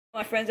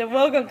My friends, and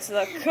welcome to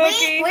the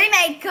cookie. We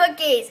made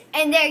cookies,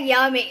 and they're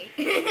yummy.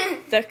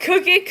 The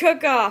cookie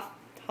cook-off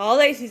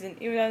holiday season,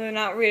 even though they're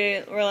not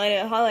really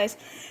related to holidays.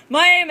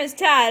 My name is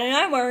Tad, and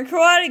I'm wearing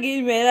karate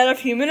gis made out of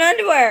human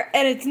underwear,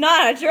 and it's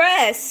not a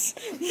dress.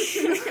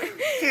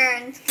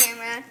 Turn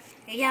camera.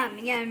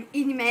 Yum,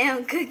 eating my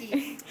own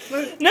cookie.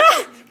 No,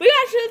 we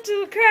gotta show it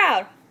to the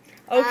crowd.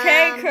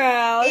 Okay,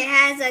 crowd. It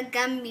has a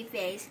gummy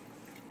face,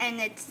 and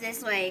it's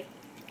this way: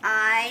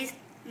 eyes,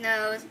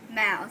 nose,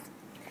 mouth.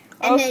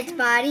 And then its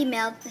body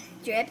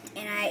dripped,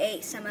 and I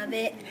ate some of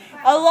it.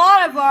 A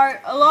lot of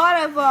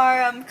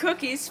our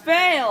cookies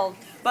failed,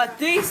 but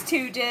these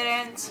two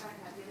didn't.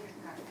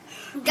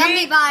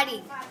 Gummy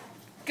body.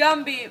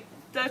 The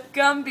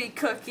Gumby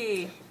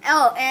cookie.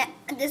 Oh, and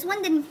this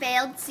one didn't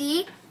fail.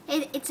 See,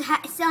 it still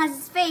has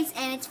its face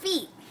and its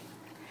feet.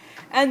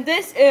 And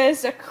this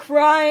is a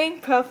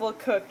crying puffle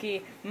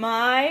cookie,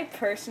 my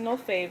personal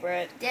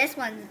favorite. This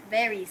one's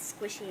very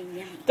squishy and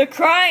yummy. The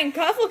crying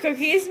puffle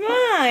cookie is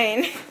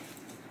mine.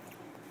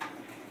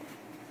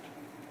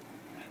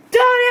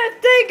 Don't you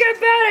think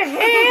about it,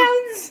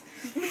 hands?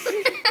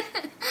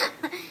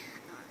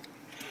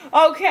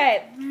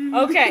 Okay,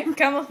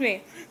 come with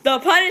me. The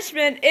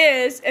punishment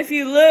is, if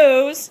you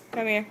lose,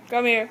 come here,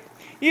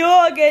 you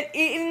will get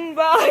eaten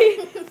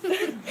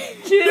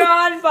chewed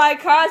on by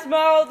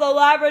Cosmo, the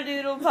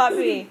labradoodle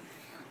puppy.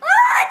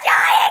 Oh,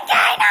 giant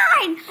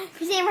canine!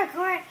 See him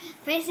record.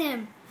 Face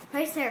him.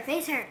 Face her.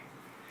 Giant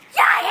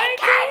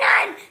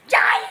canine!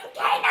 Giant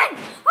canine!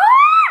 Oh,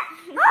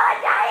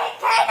 giant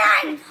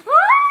canine!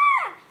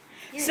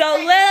 So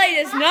Lily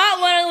does not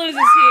want to lose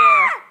us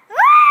here.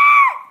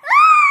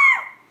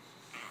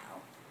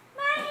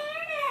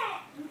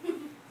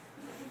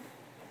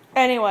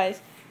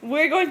 Anyways,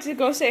 we're going to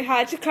go say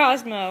hi to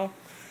Cosmo.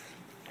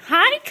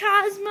 Hi,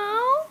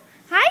 Cosmo.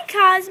 Hi,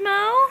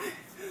 Cosmo.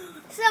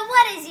 So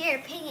what is your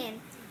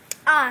opinion?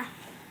 Let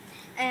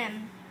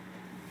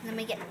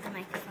me get the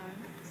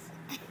microphone.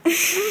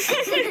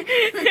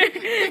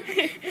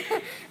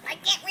 I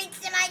can't reach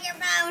the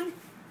microphone.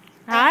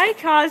 Hi,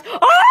 Cosmo.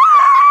 Oh!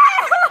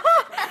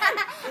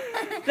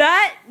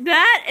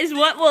 That is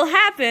what will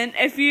happen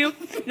if you.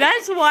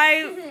 That's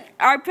why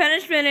our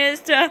punishment is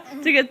to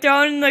get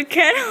thrown in the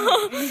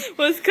kennel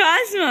with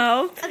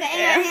Cosmo. Okay, in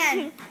my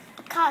hand.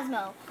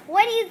 Cosmo,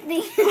 what do you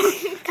think?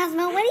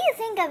 Cosmo, what do you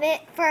think of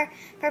it for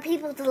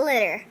people to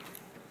litter?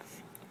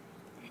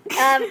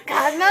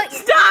 Cosmo,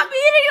 stop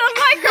eating the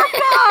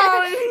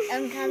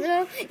microphone.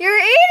 Cosmo, you're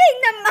eating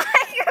the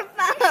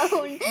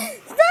microphone.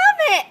 Stop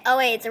it. Oh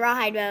wait, it's a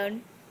rawhide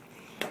bone.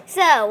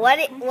 So, what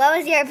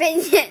was your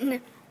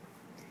opinion?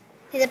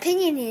 His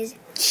opinion is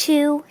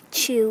chewing.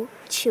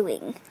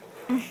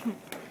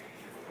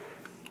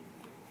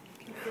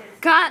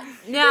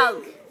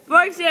 Now,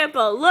 for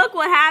example, look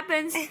what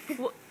happens.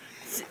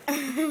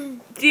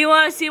 Do you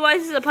want to see why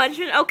this is a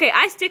punishment? Okay,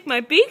 I stick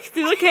my beak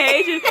through the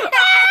cage. And,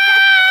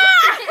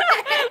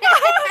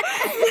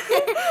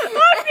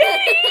 I'm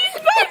getting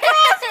eaten by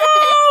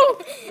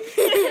Cosmo!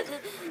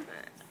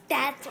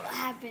 That's what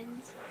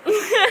happens.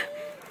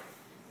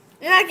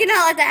 You're not gonna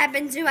let that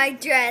happen to my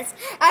dress.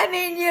 I'm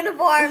in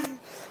uniform.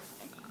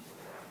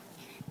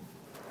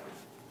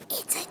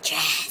 It's a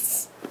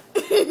dress.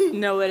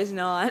 No, it is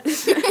not.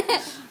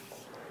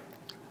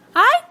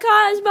 Hi,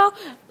 Cosmo.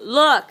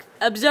 Look,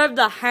 observe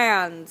the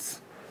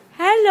hands.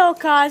 Hello,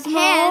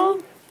 Cosmo.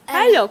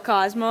 Hello,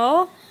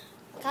 Cosmo.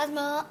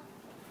 Cosmo.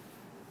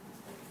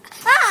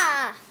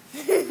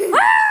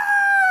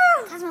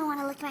 Cosmo,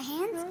 wanna lick my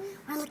hands?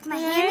 Wanna lick my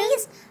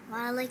hammies?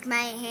 Wanna lick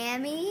my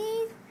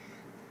hammies?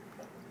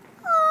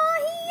 Oh,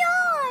 he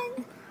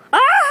yawned.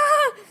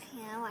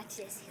 Yeah, watch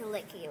this. He'll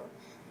lick you.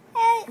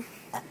 Hey,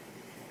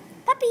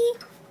 puppy.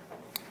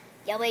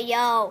 Yo,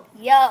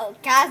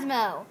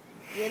 Cosmo.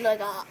 You look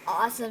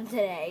awesome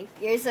today.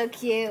 You're so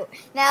cute.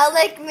 Now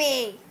lick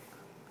me.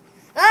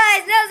 Oh,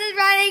 his nose is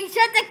running.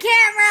 Shut the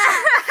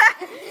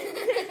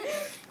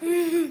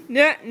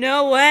camera.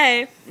 No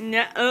way.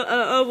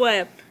 No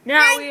way.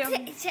 Now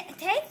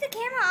Take the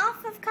camera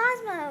off of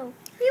Cosmo.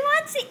 He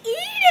wants to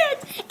eat it.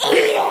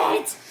 Eat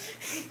it.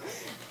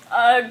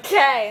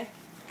 Okay.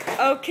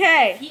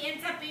 If he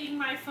ends up eating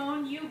my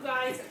phone, you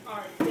guys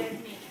are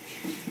dead meat.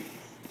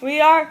 We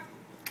are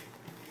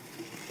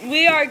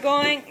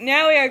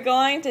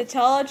going to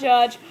tell a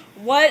judge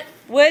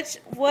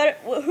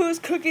whose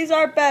cookies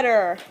are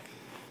better.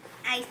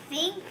 I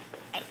think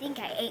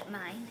I ate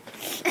mine.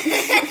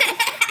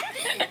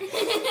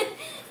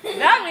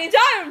 That means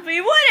I would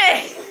be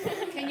winning.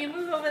 Can you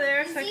move over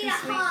there so I can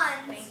sleep?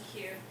 Hans. Thank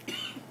you.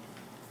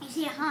 You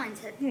see a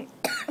Hans. You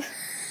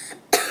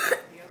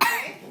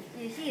okay?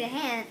 You see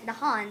the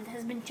Hans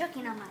has been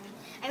choking on mine.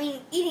 I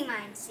mean, eating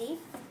mine, see?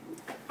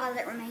 All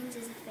that remains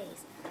is a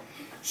face.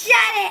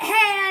 Shut it,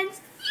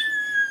 Hans!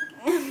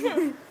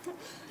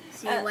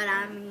 See what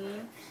I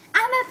mean?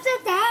 I'm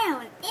upside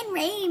down in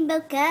rainbow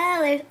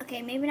colors.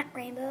 Okay, maybe not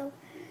rainbow.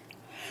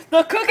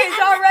 The cookies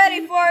are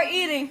ready for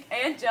eating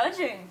and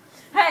judging.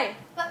 Hey,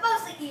 But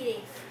mostly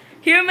eating.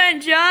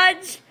 human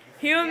judge,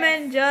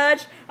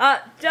 judge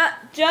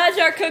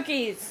our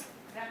cookies.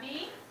 That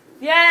Me?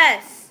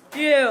 Yes,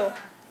 you.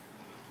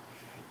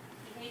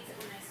 He hates it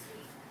when I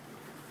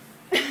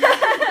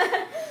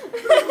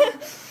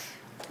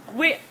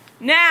sweep.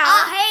 Now.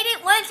 I'll hate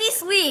it once he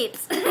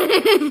sweeps.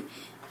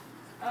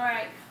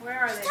 Alright, where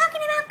are they?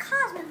 Talking about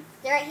Cosmo.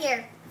 They're right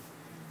here.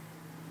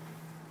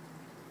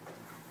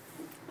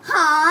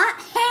 Hot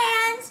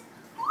hands.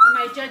 Am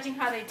I judging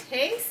how they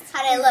taste?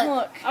 How they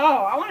look?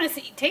 Oh, I want to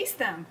see taste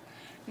them.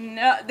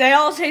 No, they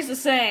all taste the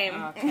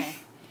same. Okay.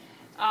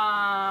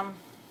 I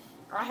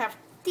have.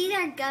 These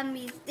are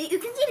gummies. You can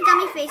see the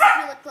gummy face if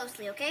you look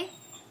closely, okay?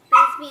 But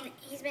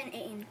he's been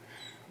eaten.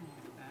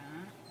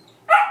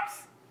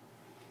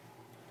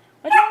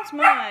 Which one's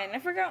mine? I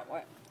forgot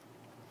what.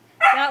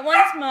 That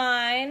one's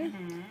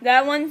mine.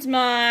 That one's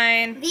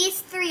mine.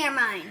 These three are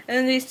mine. And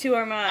then these two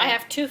are mine. I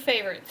have two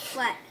favorites.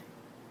 What?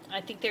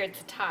 I think it's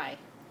a tie.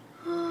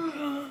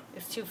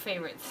 It's two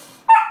favorites.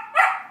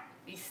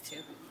 These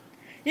two.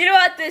 You know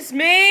what this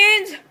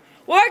means?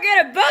 We're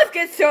gonna both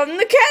get thrown in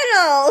the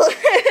kennel.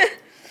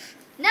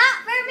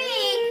 Not for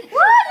me. Woo,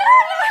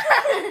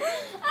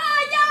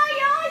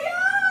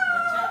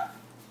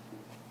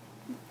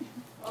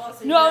 Oh,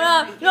 so No.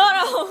 Are you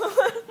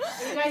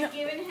guys No.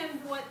 giving him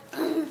what?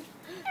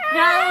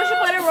 Now we should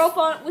put a rope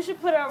on. We should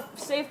put a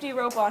safety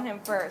rope on him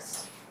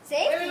first.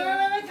 Safety.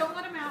 Wait, don't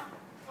let him out.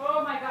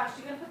 Oh my gosh,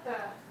 you're gonna put the.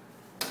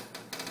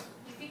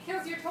 If he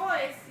kills your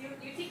toys, you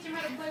teach him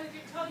how to play with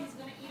your toys, he's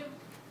gonna eat them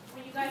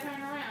when you guys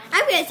aren't around.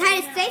 I'm going to tie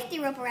a safety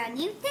rope around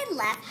you, then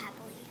laugh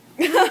happily.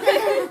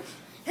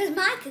 Because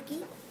my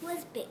cookie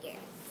was bigger.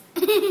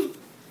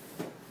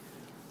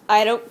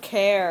 I don't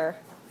care.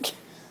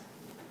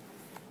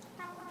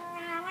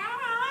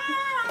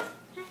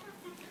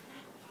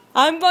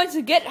 I'm going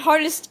to get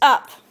harnessed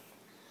up.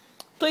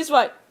 Please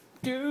what?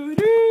 I'm going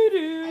to give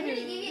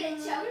you a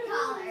choke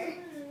collar.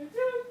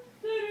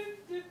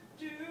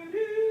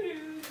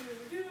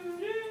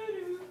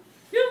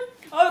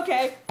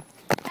 Okay.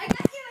 I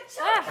got you a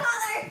choke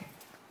collar.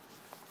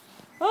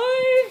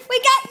 Hi. We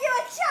got you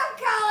a choke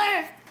collar.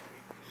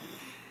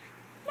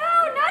 No,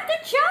 not the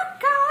choke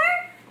collar.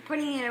 I'm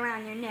putting it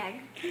around your neck.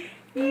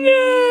 No.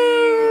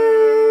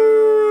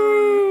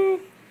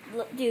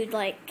 Look, dude,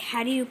 like,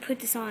 how do you put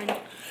this on?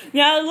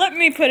 Now let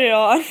me put it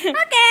on.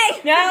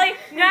 Okay.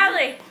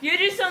 Natalie, you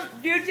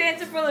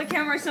dance in front of the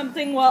camera or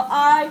something while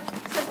I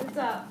set this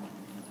up.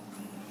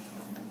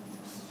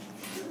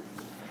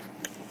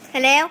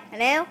 Hello?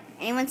 Hello?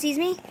 Anyone sees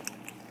me?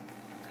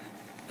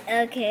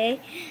 Okay.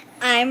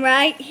 I'm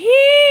right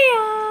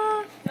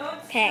here.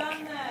 Don't Peck.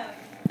 stun them.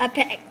 A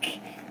peck.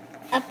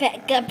 A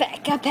peck. A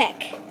peck. A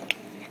peck.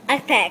 A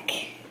peck.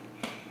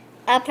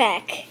 A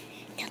peck.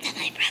 Don't tell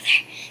my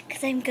brother.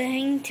 Because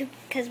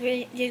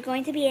there's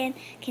going to be a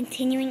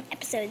continuing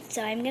episode.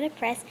 So I'm going to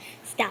press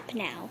stop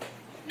now.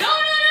 No!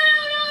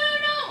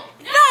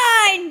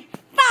 Fine!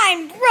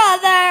 Fine,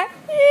 brother!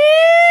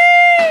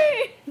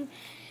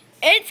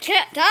 It's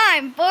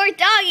time for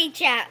doggy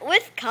chat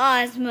with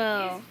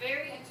Cosmo. He's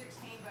very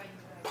entertained by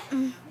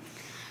you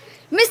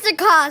guys. Mr.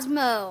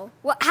 Cosmo,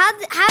 how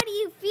do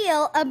you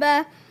feel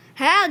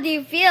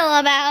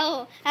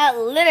about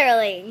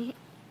littering?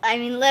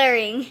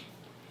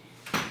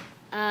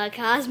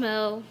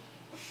 Cosmo,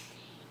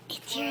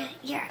 it's your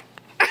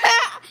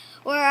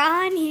we're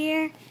on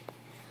here.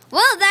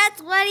 Well,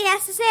 that's what he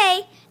has to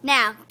say.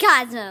 Now,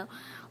 Cosmo,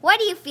 what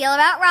do you feel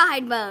about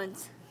rawhide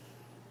bones?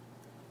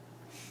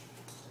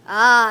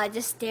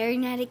 Just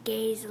staring at it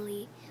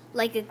gazily,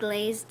 like a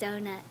glazed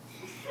donut.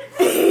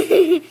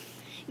 Good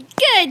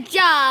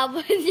job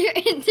with your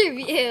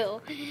interview.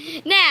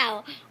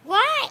 Now,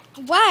 what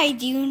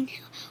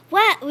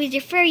would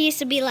your fur used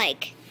to be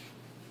like?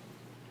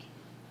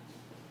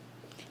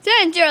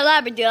 Since you're a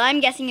labradoodle, I'm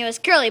guessing it was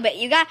curly, but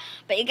you got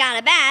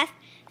a bath,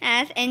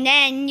 and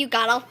then you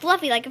got all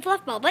fluffy like a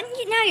fluff ball. But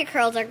now your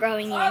curls are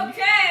growing in.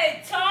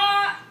 Okay,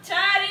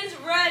 Tad is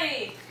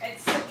ready.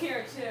 It's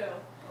secure too.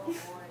 Oh boy.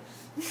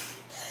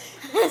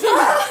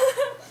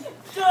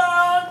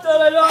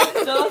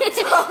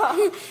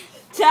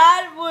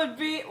 Tad will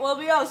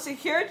be on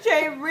secure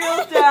chain,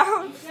 reeled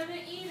down He's gonna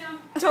eat him.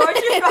 towards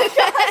your back.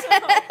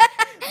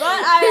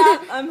 But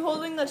I'm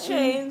holding the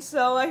chain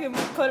so I can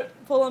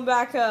pull him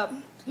back up.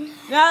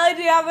 Natalie,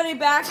 do you have any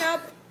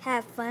backup?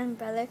 Have fun,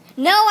 brother.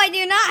 No, I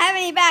do not have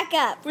any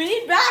backup. We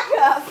need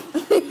backup.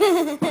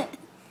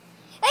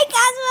 Hey,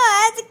 Cosmo,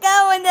 how's it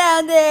going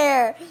down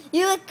there?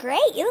 You look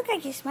great. You look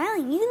like you're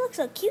smiling. You look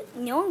so cute.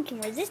 No one can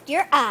resist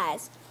your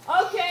eyes.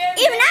 Okay.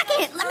 Even I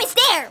can't. Let me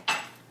stare.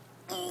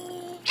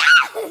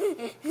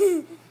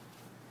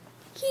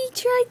 He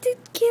tried to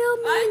kill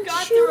me. I and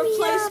got chew the me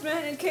up.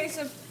 replacement in case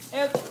if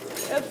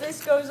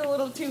this goes a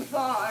little too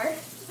far.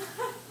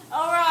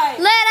 All right.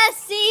 Let us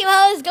see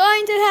what is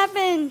going to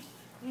happen.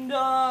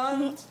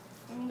 Dun,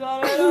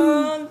 dun,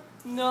 dun,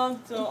 dun,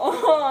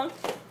 dun.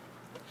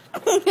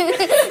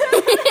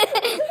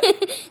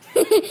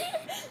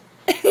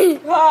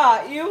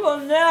 Ha, you will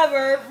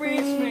never reach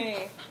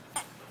me.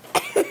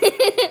 That's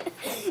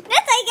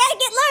how you gotta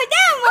get lower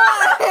down more.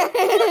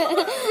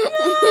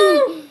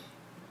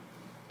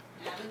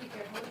 Natalie, be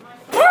careful with my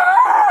phone.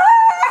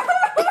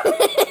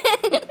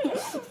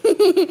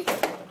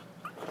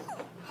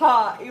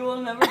 Ha! You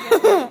will never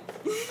get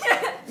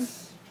me.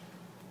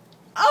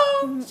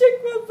 Oh,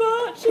 shake my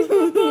butt, shake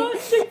my butt,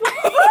 shake my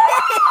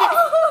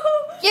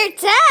butt. Your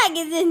tag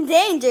is in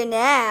danger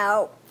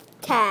now,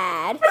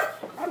 Tad. You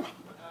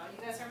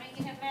guys are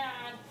making him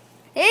mad.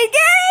 He's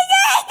getting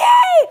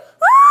angry!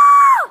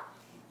 Ah!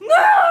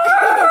 No!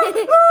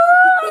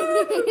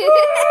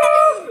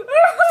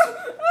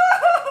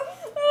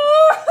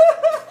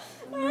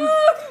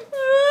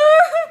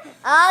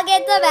 I'll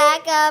get the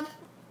backup.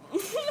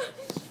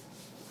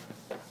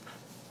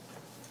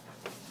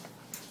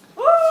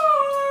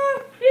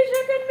 He's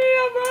shaking me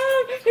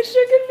around. He's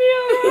shaking me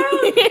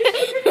around. He's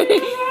shaking me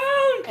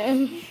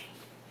around.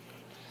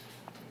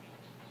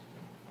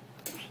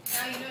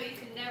 Now you know you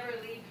can never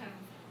leave him.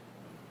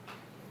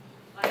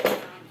 Like,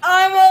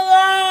 I'm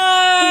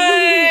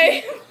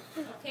alive.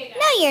 okay, guys.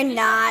 No, you're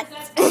not.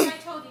 That's what I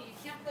told you. You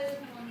can't play with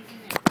him when he's in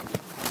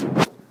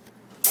there.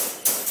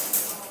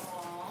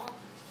 Aww.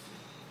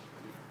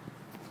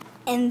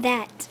 And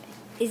that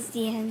is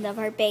the end of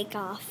our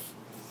bake-off.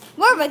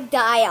 More of a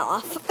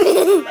die-off.